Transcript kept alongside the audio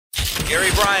Gary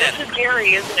Bryan. This is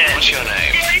Gary, isn't it? What's your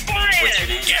name? Gary Bryan. What's your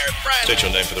name? Gary Bryan. State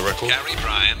your name for the record. Gary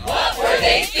Bryan. What were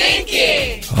they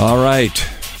thinking? All right.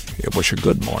 It was a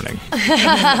good morning.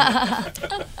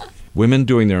 Women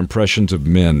doing their impressions of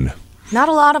men. Not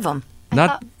a lot of them.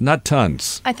 Not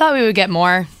tons. I thought we would get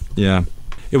more. Yeah.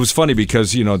 It was funny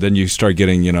because, then you start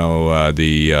getting,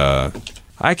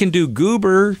 I can do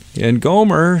Goober and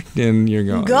Gomer, and you're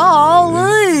going,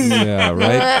 Golly. yeah,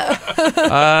 right?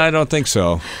 I don't think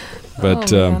so.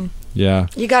 But, yeah.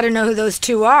 You got to know who those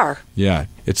two are. Yeah.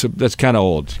 That's kind of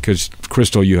old because,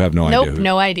 Crystal, you have no idea. Nope,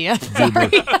 no idea.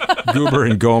 Goober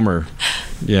and Gomer.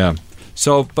 Yeah.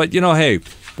 So, but, hey,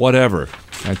 whatever.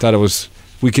 I thought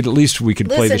we could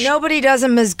play Listen, nobody does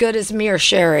them as good as me or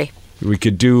Sherry. We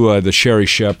could do the Sherry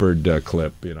Shepherd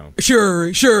clip,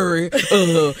 Sherry,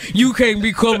 you can't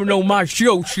be coming on my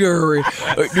show, Sherry,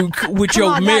 with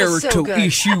your marital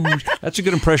issues. That's a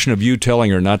good impression of you telling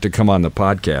her not to come on the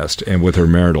podcast and with her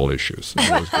marital issues.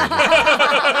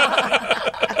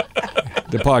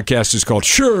 The podcast is called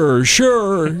Sure.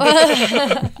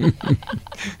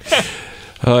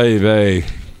 Hi, vey.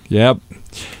 Yep.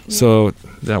 So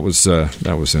that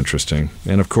was interesting.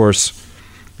 And of course,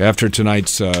 after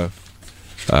tonight's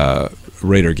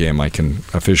Raider game, I can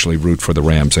officially root for the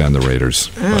Rams and the Raiders.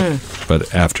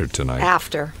 But after tonight.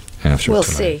 After we'll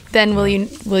tonight. See. Then will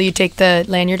you take the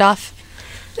lanyard off?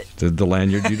 The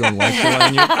lanyard? You don't like the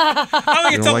lanyard? Oh,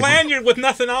 it's a lanyard with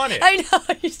nothing on it. I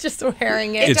know, he's just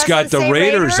wearing it. It's got the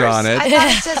Raiders on it. I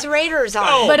thought it says Raiders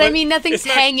on it. But I mean, nothing's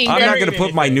hanging. I'm not going to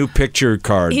put my new picture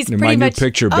card, He's my pretty new much-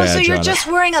 picture badge on it. Oh, so you're just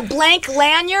wearing a blank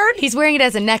lanyard? He's wearing it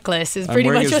as a necklace. Is I'm pretty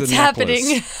wearing much it as what's a necklace.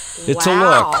 happening. It's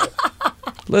Wow. a look.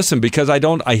 Listen, because I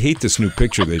hate this new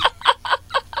picture.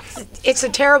 It's a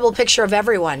terrible picture of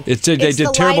everyone. They did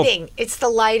the terrible. lighting. It's the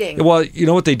lighting. Well, you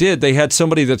know what they did? They had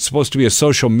somebody that's supposed to be a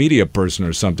social media person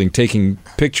or something taking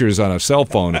pictures on a cell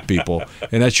phone of people,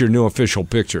 and that's your new official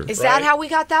picture. Is that how we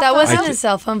got that? That photo? wasn't a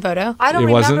cell phone photo. I don't It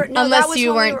remember. wasn't? No, that Unless was you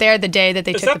when we weren't were- there the day that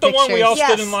they Is took that the the one we pictures. all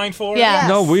stood Yes. in line for? Yeah.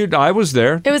 No, I was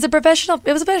there. It was a professional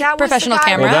the guy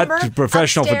camera. Well, Remember? that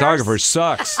professional Upstairs? photographer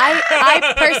sucks.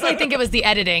 I personally think it was the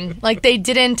editing. Like they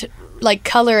didn't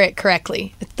color it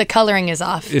correctly. The coloring is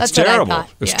off. It's That's terrible. What I thought.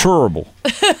 It's Yeah. terrible.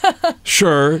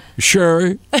 Sure.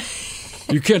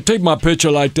 You can't take my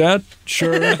picture like that.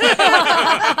 Sure.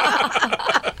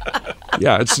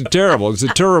 Yeah, it's terrible. It's a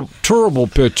terrible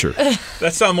picture.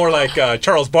 That sounds more like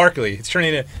Charles Barkley. It's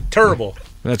turning into terrible.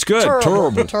 That's good.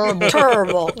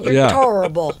 Terrible. Yeah.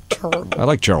 Terrible. I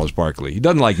like Charles Barkley. He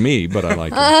doesn't like me, but I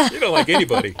like him. You don't like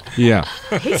anybody. Yeah.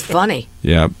 He's funny.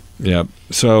 Yep.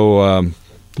 So,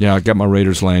 I got my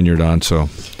Raiders lanyard on, so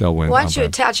they'll win. Why don't you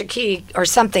attach a key or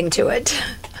something to it?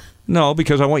 No,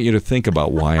 because I want you to think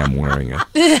about why I'm wearing it.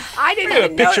 I didn't I got a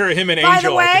even picture know- of him and By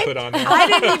Angel the way, I could put on there. I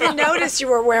didn't even notice you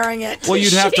were wearing it. Well,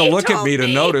 you'd have to She look at told me to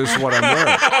notice what I'm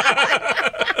wearing.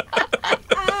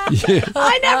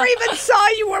 I never even saw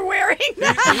you were wearing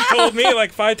that. He told me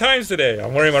like 5 times today,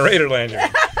 I'm wearing my Raider lanyard.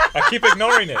 I keep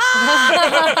ignoring it.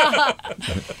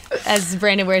 As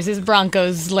Brandon wears his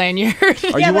Broncos lanyard.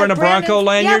 Are you wearing a Bronco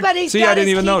lanyard? Yeah, but he's See, got I didn't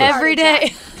his even key notice. card Every day.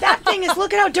 attached. That thing is,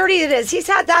 look at how dirty it is. He's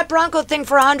had that Bronco thing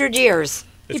for 100 years.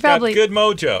 It's probably- got good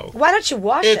mojo. Why don't you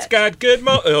wash It's it? got good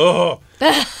Oh,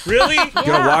 really? You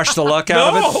gonna wash the luck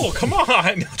out of it? No, come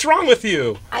on. What's wrong with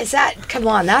you? I said, come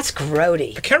on, that's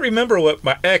grody. I can't remember what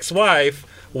my ex-wife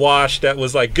washed that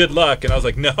was like good luck, and I was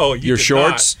like, no, you Your did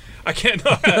shorts? not. I can't.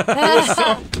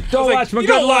 Don't Don't watch my you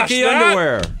good don't wash lucky that.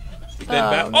 underwear.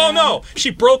 Oh no, she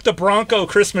broke the Bronco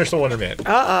Christmas ornament.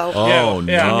 Uh-oh. Oh,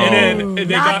 yeah. no. And then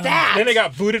Not that. Then they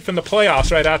got booted from the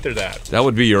playoffs right after that. That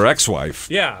would be your ex-wife.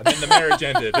 Yeah, then the marriage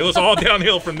ended. It was all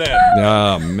downhill from then.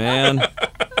 Oh, man.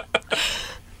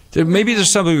 Maybe there's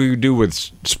something we could do with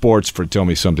sports for Tell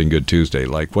Me Something Good Tuesday.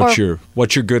 Like, what's your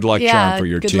good luck charm for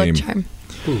your good team? luck charm.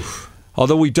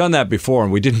 Although we've done that before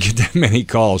and we didn't get that many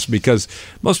calls because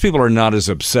most people are not as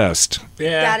obsessed,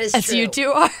 Yeah. That is As true. you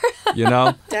two are. you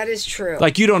know? That is true.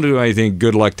 Like, you don't do anything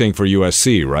good luck thing for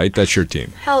USC, right? That's your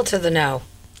team. Hell to the no.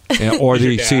 Or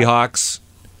the dad. Seahawks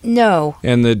No.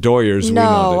 and the Doyers. we know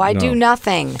No, that- I do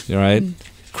nothing. All right.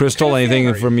 Crystal,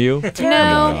 anything from you?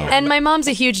 No. And my mom's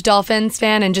a huge Dolphins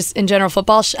fan and just in general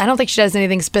football. I don't think she does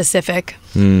anything specific.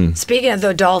 Speaking of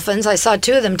the Dolphins, I saw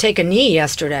 2 of them take a knee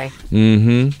yesterday.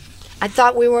 Mm-hmm. I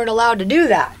thought we weren't allowed to do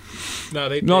that. No,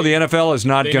 the NFL is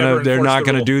not they going never to, they're enforce not the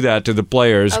going to rule. do that to the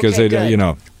players because Okay, they, good. you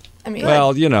know, I mean,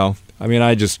 well, you know, I mean,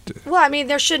 I Well,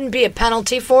 there shouldn't be a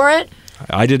penalty for it.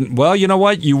 I didn't, well, you know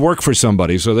what? You work for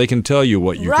somebody, so they can tell you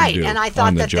what you Right, can do and I on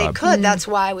thought the that they job. could. That's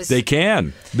why I was... They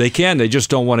can. They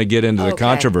just don't want to get into the Okay.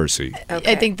 controversy.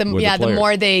 Okay. I think With the the players.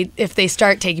 more if they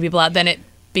start taking people out, then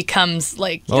becomes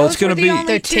like Oh, it's going to be.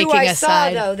 They're taking I a saw,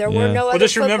 side. though. There were Yeah. no other Well,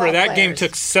 just remember football that game players.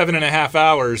 took 7.5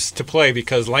 hours to play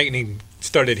because lightning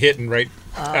started hitting right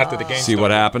after the game. See what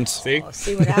started. happens? See?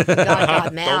 See what happened? God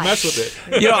got mad. Don't mess with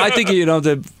it. I think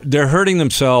they're hurting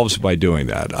themselves by doing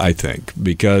that. I think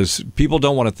because people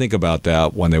don't want to think about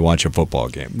that when they watch a football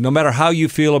game. No matter how you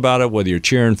feel about it, whether you're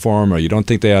cheering for them or you don't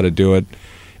think they ought to do it,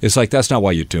 it's like that's not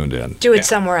why you tuned in. Do it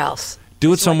somewhere else.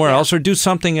 Do it somewhere else, or do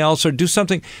something else, or do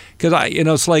something because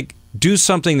it's like do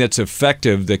something that's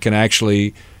effective that can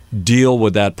actually deal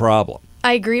with that problem.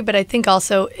 I agree, but I think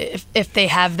also if they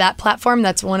have that platform,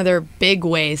 that's one of their big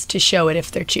ways to show it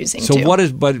if they're choosing So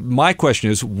to. But my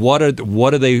question is, what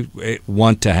do they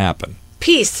want to happen?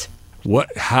 Peace.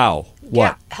 What? How?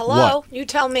 What? Yeah. Hello. What? You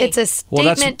tell me. It's a Well,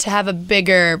 statement that's- to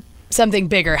have something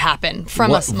bigger happen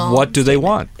from a small. What do they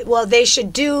want? Well, they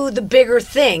should do the bigger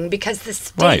thing because the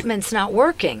statement's not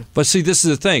working. But see, this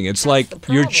is the thing. It's like the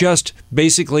you're problem. just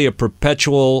basically a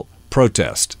perpetual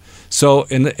protest. So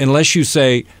unless you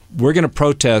say we're going to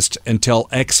protest until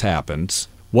X happens,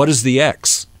 what is the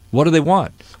X? What do they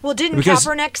want? Well, didn't Because-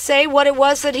 Kaepernick say what it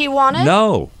was that he wanted?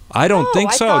 No, I don't No,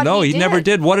 think I so. thought No, he he never did.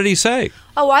 did. What did he say?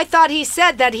 Oh, I thought he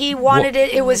said that he wanted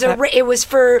it. It was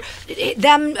for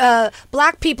them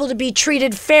black people to be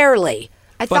treated fairly.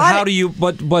 I But thought. how do you?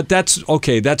 But that's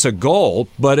okay. That's a goal.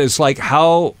 But it's like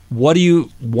how? What do you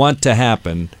want to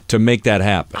happen to make that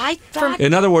happen? I thought.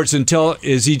 In other words,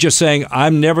 is he just saying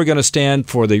I'm never going to stand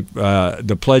for the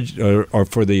pledge or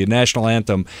for the national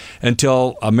anthem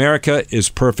until America is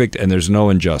perfect and there's no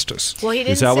injustice? Well, he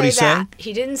didn't is that say what he's that. saying?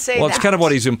 He didn't say Well, that. it's kind of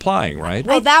what he's implying, right?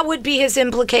 Well, that would be his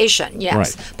implication, yes.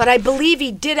 Right. But I believe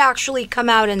he did actually come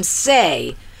out and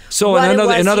say. So what in it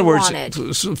was other he words,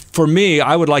 wanted. for me,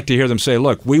 I would like to hear them say,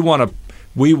 "Look, we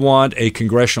want a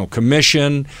congressional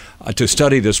commission to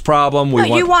study this problem.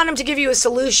 You want him to give you a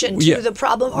solution to Yeah, the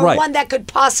problem, or right. one that could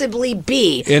possibly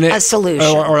be in it- a solution.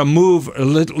 or a move.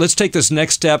 Let's take this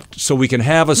next step so we can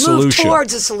have a Move solution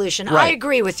towards a solution. I Right.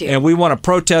 agree with you. And we want to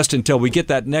protest until we get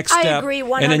that next I step. agree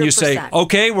And then you say, 100%.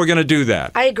 okay, we're going to do that.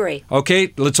 I agree. Okay,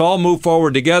 let's all move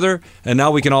forward together, and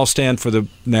now we can all stand for the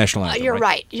national anthem. You're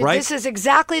right. Right? This is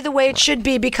exactly the way it should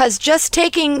be because just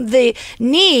taking the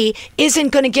knee isn't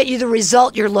going to get you the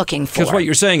result you're looking for. Because what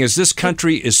you're saying is this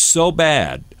country is so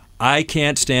bad, I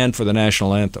can't stand for the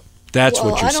national anthem. That's what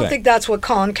you're I don't saying. think that's what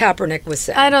Colin Kaepernick was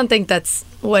saying. I don't think that's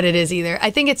what it is either. I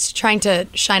think it's trying to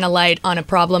shine a light on a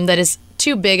problem that is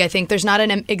too big. I think there's not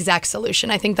an exact solution.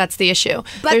 I think that's the issue.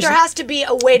 But there has to be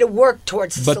a way to work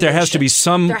towards the But there has to be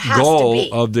some There has to goal be.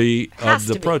 of the Has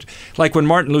to be. protest. Like when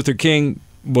Martin Luther King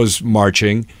was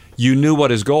marching, you knew what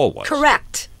his goal was.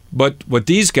 Correct. But what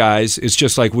these guys, it's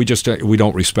just like we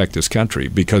don't respect this country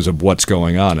because of what's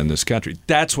going on in this country.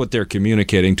 That's what they're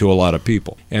communicating to a lot of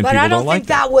people, and But people I don't like think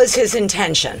that was his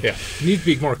intention. Yeah, it needs to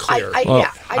be more clear. I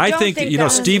don't think that know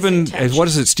was his Stephen. intention. What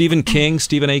is it?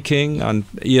 Stephen A. King on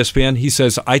ESPN. He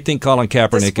says, "I think Colin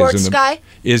Kaepernick sports is in the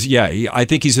guy? I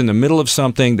think he's in the middle of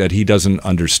something that he doesn't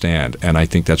understand, and I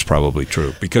think that's probably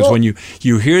true because when you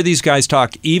hear these guys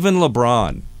talk, even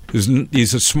LeBron,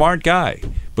 he's a smart guy,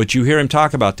 but you hear him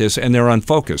talk about this, and they're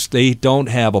unfocused. They don't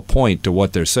have a point to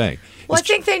what they're saying. Well, I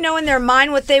think they know in their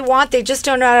mind what they want. They just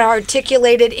don't know how to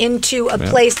articulate it into a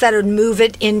place that would move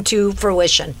it into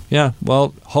fruition. Yeah,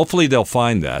 well, hopefully they'll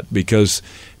find that because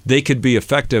they could be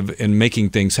effective in making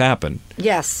things happen.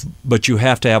 Yes. But you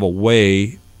have to have a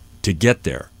way to get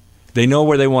there. They know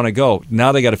where they want to go.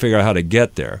 Now they got to figure out how to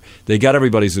get there. They got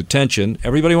everybody's attention.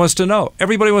 Everybody wants to know.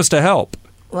 Everybody wants to help.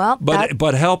 Well,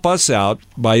 But help us out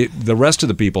by the rest of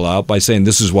the people out by saying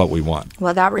this is what we want.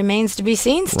 that remains to be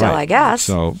seen still, Right. I guess.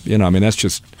 So, that's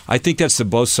just, I think that's the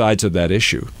both sides of that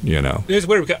issue, It's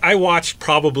weird because I watched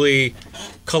probably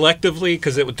collectively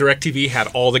because DirecTV had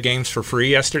all the games for free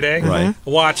yesterday. Right.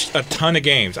 Watched a ton of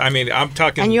games. I mean, I'm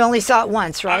talking. And you only saw it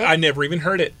once, right? I never even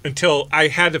heard it until I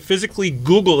had to physically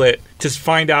Google it to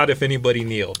find out if anybody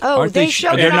kneeled. Aren't they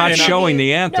showed they're it on not TV. showing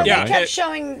the anthem, No, they right? kept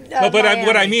showing. No, but what I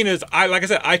Miami. mean is, like I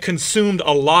said, I consumed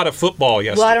a lot of football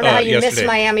yesterday. Well, I don't know how you yesterday. missed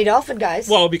Miami Dolphin guys.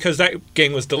 Well, because that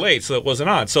game was delayed, so it wasn't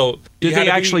on. So Did you had they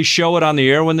to be- actually show it on the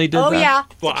air when they did that? yeah.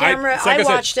 Well, The camera, it's like I I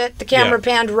said- watched it. The camera Yeah.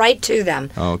 panned right to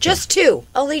them. Oh, okay. Just two.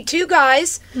 Only two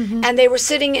guys. And they were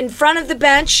sitting in front of the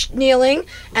bench, kneeling,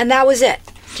 and that was it.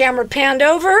 Camera panned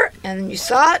over, and you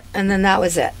saw it, and then that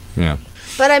was it. Yeah.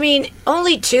 But I mean,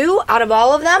 only two out of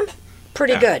all of them?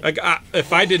 Pretty good. Like,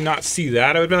 if I did not see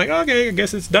that, I would be like, okay, I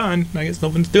guess it's done. I guess no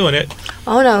one's doing it.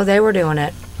 Oh, no, they were doing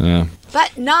it. Yeah.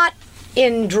 But not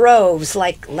in droves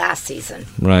like last season.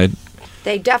 Right.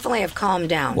 They definitely have calmed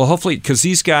down. Well, hopefully, because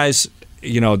these guys,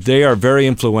 they are very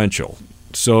influential.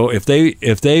 So if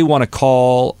they want to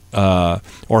call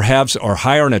or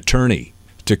hire an attorney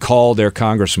to call their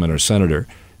congressman or senator,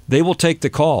 they will take the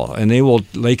call and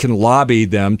they can lobby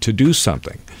them to do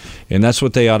something, and that's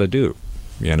what they ought to do.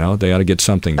 They ought to get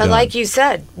something But done. like you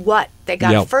said, what they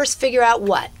got to first figure out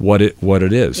what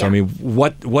it is. Yeah. I mean,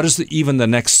 what is even the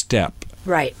next step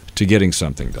right to getting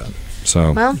something done?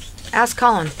 So well, ask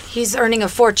Colin. He's earning a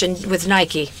fortune with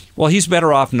Nike. well, he's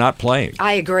better off not playing.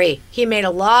 I agree. He made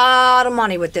a lot of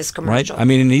money with this commercial. Right? I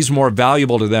mean, and he's more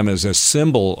valuable to them as a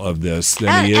symbol of this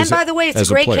than he is. And by the way, it's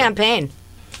a great campaign.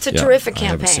 It's a terrific campaign.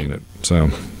 I haven't seen it. So,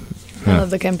 I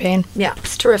love the campaign. Yeah,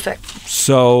 it's terrific.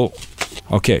 so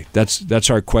okay, that's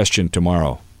our question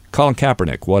tomorrow. Colin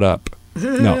Kaepernick, what up?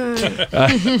 No.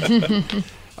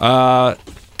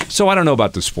 So I don't know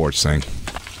about the sports thing.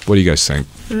 What do you guys think?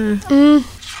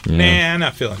 Nah, I'm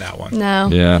not feeling that one. No,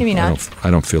 Yeah, maybe not. I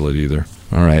don't feel it either.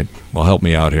 All right, well, help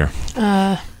me out here.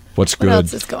 What's What good?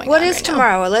 else is going What on is right now?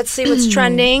 tomorrow? Let's see what's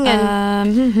trending,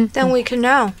 and then we can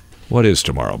know. What is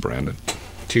tomorrow, Brandon?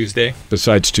 Tuesday.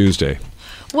 Besides Tuesday.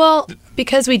 Well,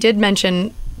 because we did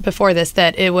mention before this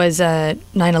that it was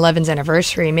 9/11's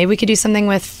anniversary, maybe we could do something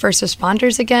with first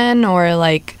responders again, or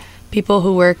like people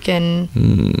who work in.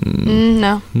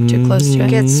 No, too close to It it.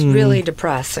 gets really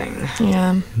depressing.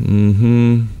 Yeah.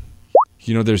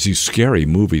 There's these scary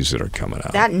movies that are coming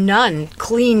out. That Nun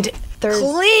cleaned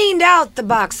out the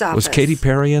box office. Was Katy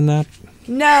Perry in that?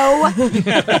 No,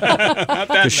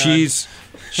 Because she's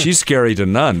scary to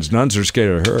nuns. Nuns are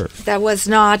scared of her. that was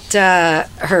not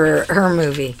her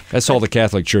movie. That's all the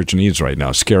Catholic Church needs right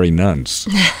now, scary nuns.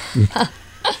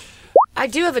 I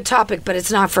do have a topic, but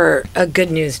it's not for a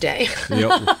good news day.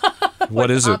 Yep. What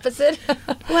is it? Opposite.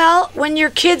 Well, when your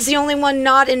kid's the only one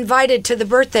not invited to the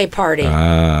birthday party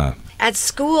Ah, at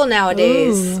school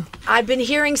nowadays. I've been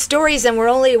hearing stories, and we're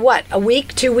only, a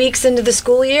week, 2 weeks into the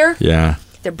school year? yeah.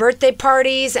 Their birthday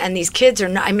parties, and these kids are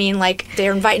not,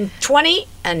 they're inviting 20,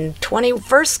 and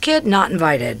 21st kid not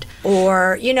invited.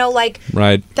 Or,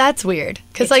 Right. That's weird.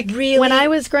 Because It's really- when I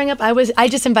was growing up, I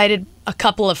just invited a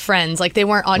couple of friends. Like they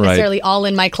weren't all necessarily all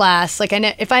in my class. Like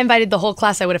if I invited the whole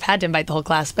class, I would have had to invite the whole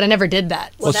class, but I never did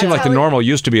that. Well, it seemed that's like the how it- normal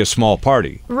used to be a small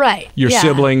party. Right. Your yeah.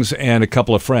 siblings and a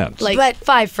couple of friends. Like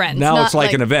 5 friends. now not it's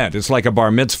like an event. It's like a bar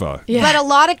mitzvah. Yeah. But a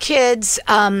lot of kids,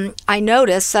 I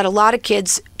notice that a lot of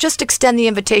kids just extend the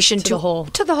invitation to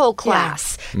the whole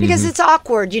class Mm-hmm. because it's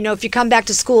awkward, if you come back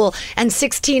to school and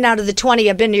 16 out of the 20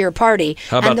 have been to your party.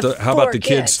 How about and how about the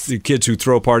kids? The kids who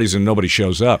throw parties and nobody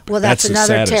shows up. Well, that's the another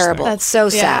saddest terrible. thing. That's so yeah.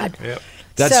 sad. Yep.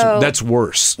 That's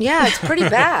worse. Yeah, it's pretty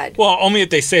bad. Well, only if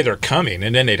they say they're coming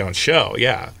and then they don't show.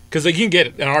 Yeah, because you can get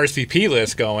an RSVP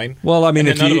list going. Well, I mean, and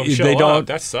if then none of them they show don't, up,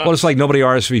 that sucks. well, it's like nobody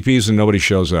RSVPs and nobody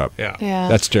shows up. Yeah. Yeah.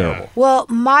 That's terrible. Well,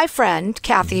 my friend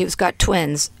Kathy, who's got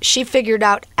twins, she figured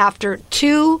out after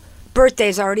 2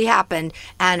 birthdays already happened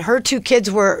and her 2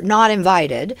 kids were not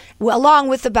invited, along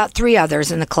with about 3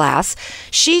 others in the class.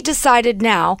 She decided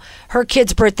now her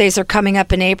kids' birthdays are coming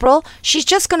up in April. She's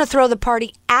just going to throw the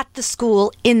party at the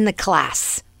school in the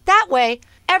class. That way,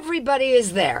 everybody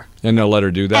is there. And they'll let her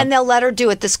do that. And they'll let her do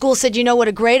it. The school said, what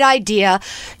a great idea.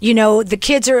 The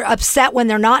kids are upset when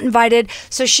they're not invited.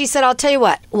 So she said, I'll tell you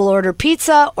what, we'll order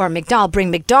pizza or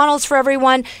bring McDonald's for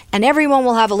everyone, and everyone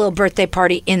will have a little birthday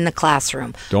party in the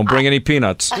classroom. Don't bring any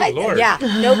peanuts. Lord. Yeah,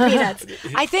 no peanuts.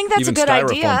 I think that's Even a good styrofoam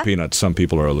idea. peanuts, some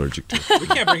people are allergic to. We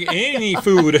can't bring any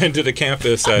food into the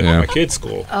campus at my kid's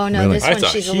school. Oh, no, Really? this That's one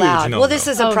a she's huge allowed. no-no. Well, this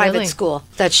is a Oh, private really? school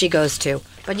that she goes to.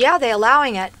 But yeah, they're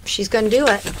allowing it. She's going to do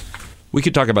it. We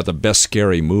could talk about the best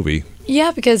scary movie.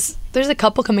 Yeah, because there's a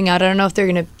couple coming out. I don't know if they're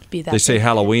going to be that. They say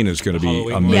Halloween is going to be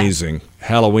Halloween. amazing.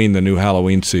 Halloween, the new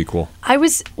Halloween sequel. I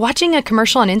was watching a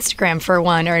commercial on Instagram for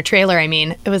one, or a trailer, I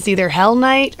mean. It was either Hell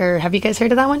Night, or have you guys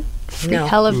heard of that one? No.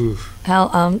 Hell.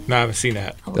 No, I haven't seen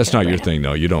that. That's not your thing,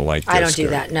 though. You don't like I that don't do scary-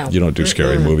 that, no. You don't do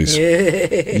scary movies.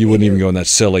 You wouldn't even go in that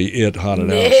silly It Haunted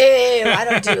House. No, I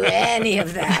don't do any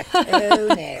of that. Oh,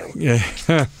 no.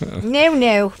 Yeah.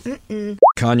 No.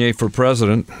 Kanye for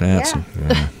president. That's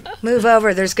Yeah. Move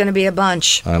over. There's going to be a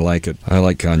bunch. I like it. I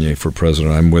like Kanye for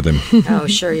president. I'm with him. Oh,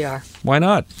 sure you are. Why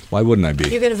not? Why wouldn't I be?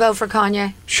 You're going to vote for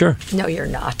Kanye? Sure. No, you're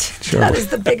not. Sure. That is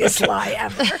the biggest lie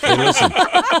ever. Hey, listen.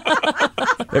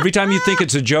 Every time you think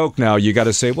it's a joke now, you got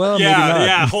to say, well, maybe not.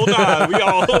 Yeah, hold on. We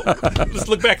all let's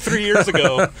look back 3 years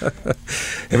ago.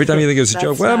 Every time you think it's a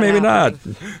joke, That's well, not maybe not.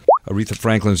 Aretha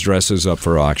Franklin's dress is up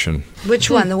for auction. Which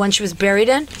one? The one she was buried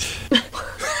in?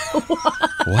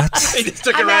 What? They just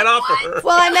took it right off of her.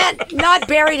 Well, I meant not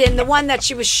buried in, the one that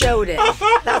she was showed in.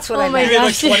 That's what I my meant. You mean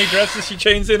like gosh. 20 dresses she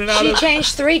changed in and out She of?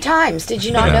 changed 3 times. Did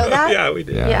you not know that? Yeah, we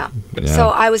did. Yeah. So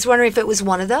I was wondering if it was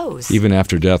one of those. Even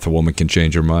after death, a woman can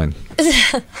change her mind.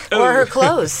 Or her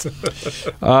clothes.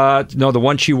 No, the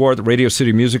one she wore at the Radio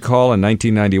City Music Hall in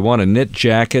 1991, a knit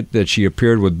jacket that she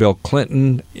appeared with Bill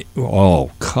Clinton.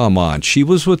 Oh, come on. She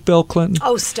was with Bill Clinton?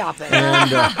 Oh, stop it.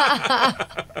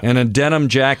 And a denim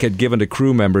jacket given to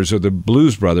crew members of the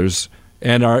Blues Brothers,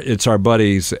 and it's our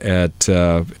buddies at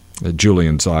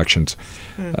Julian's Auctions.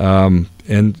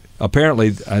 And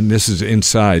apparently, and this is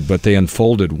inside, but they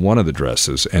unfolded one of the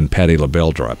dresses, and Patti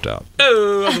LaBelle dropped out.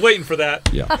 Oh, I was waiting for that.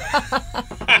 Yeah.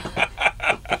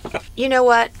 You know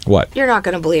what? What? You're not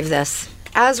going to believe this.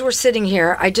 As we're sitting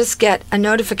here, I just get a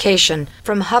notification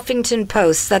from Huffington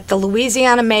Post that the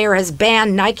Louisiana mayor has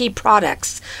banned Nike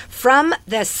products from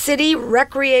the city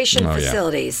recreation Oh, yeah.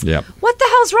 facilities. Yep. What the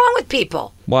hell's wrong with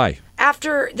people? Why?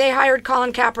 After they hired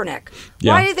Colin Kaepernick,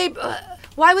 Yeah.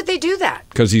 why would they do that?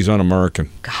 Because he's un-American.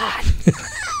 God,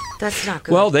 that's not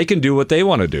good. Well, they can do what they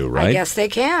want to do, right? I guess they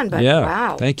can, but Yeah.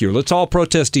 wow. Thank you. Let's all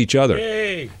protest each other.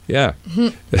 Yay. Yeah.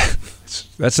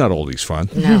 That's not oldies fun.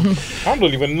 No. I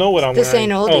don't even know what I'm This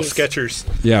wearing. ain't Oh, oldies. Skechers.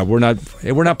 Yeah, we're not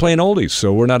playing oldies,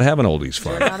 so we're not having oldies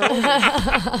fun.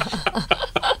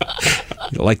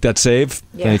 You like that save?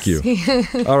 Yes. Thank you.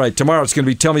 All right, tomorrow it's going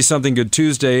to be Tell Me Something Good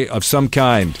Tuesday of some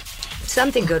kind.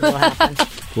 Something good will happen.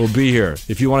 We'll be here.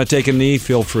 If you want to take a knee,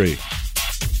 feel free.